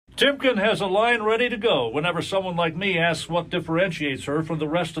Timken has a line ready to go whenever someone like me asks what differentiates her from the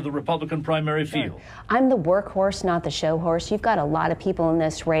rest of the Republican primary field. I'm the workhorse, not the show horse. You've got a lot of people in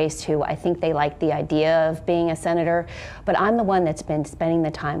this race who I think they like the idea of being a senator, but I'm the one that's been spending the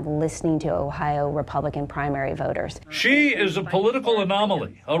time listening to Ohio Republican primary voters. She is a political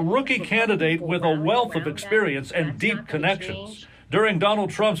anomaly, a rookie candidate with a wealth of experience and deep connections. During Donald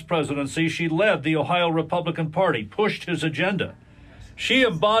Trump's presidency, she led the Ohio Republican Party, pushed his agenda. She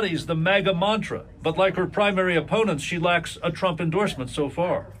embodies the MAGA mantra, but like her primary opponents, she lacks a Trump endorsement so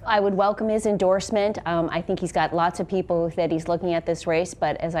far. I would welcome his endorsement. I think he's got lots of people that he's looking at this race,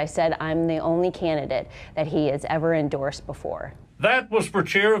 but as I said, I'm the only candidate that he has ever endorsed before. That was for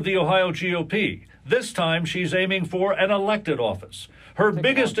chair of the Ohio GOP. This time, she's aiming for an elected office. Her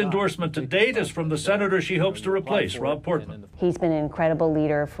biggest endorsement to date is from the senator she hopes to replace, Rob Portman. He's been an incredible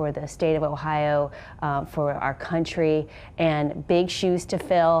leader for the state of Ohio, for our country, and big shoes to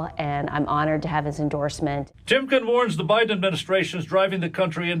fill, and I'm honored to have his endorsement. Timken warns the Biden administration is driving the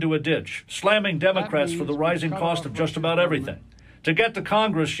country into a ditch, slamming Democrats for the rising cost of just about everything. To get to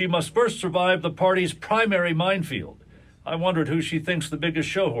Congress, she must first survive the party's primary minefield. I wondered who she thinks the biggest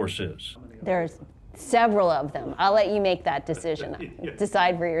show horse is. There's several of them. I'll let you make that decision.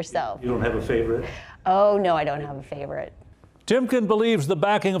 Decide for yourself. You don't have a favorite? Oh, no, I don't have a favorite. Timken believes the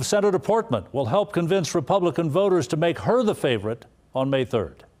backing of Senator Portman will help convince Republican voters to make her the favorite on May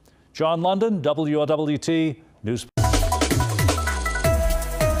 3rd. John London, WLWT News.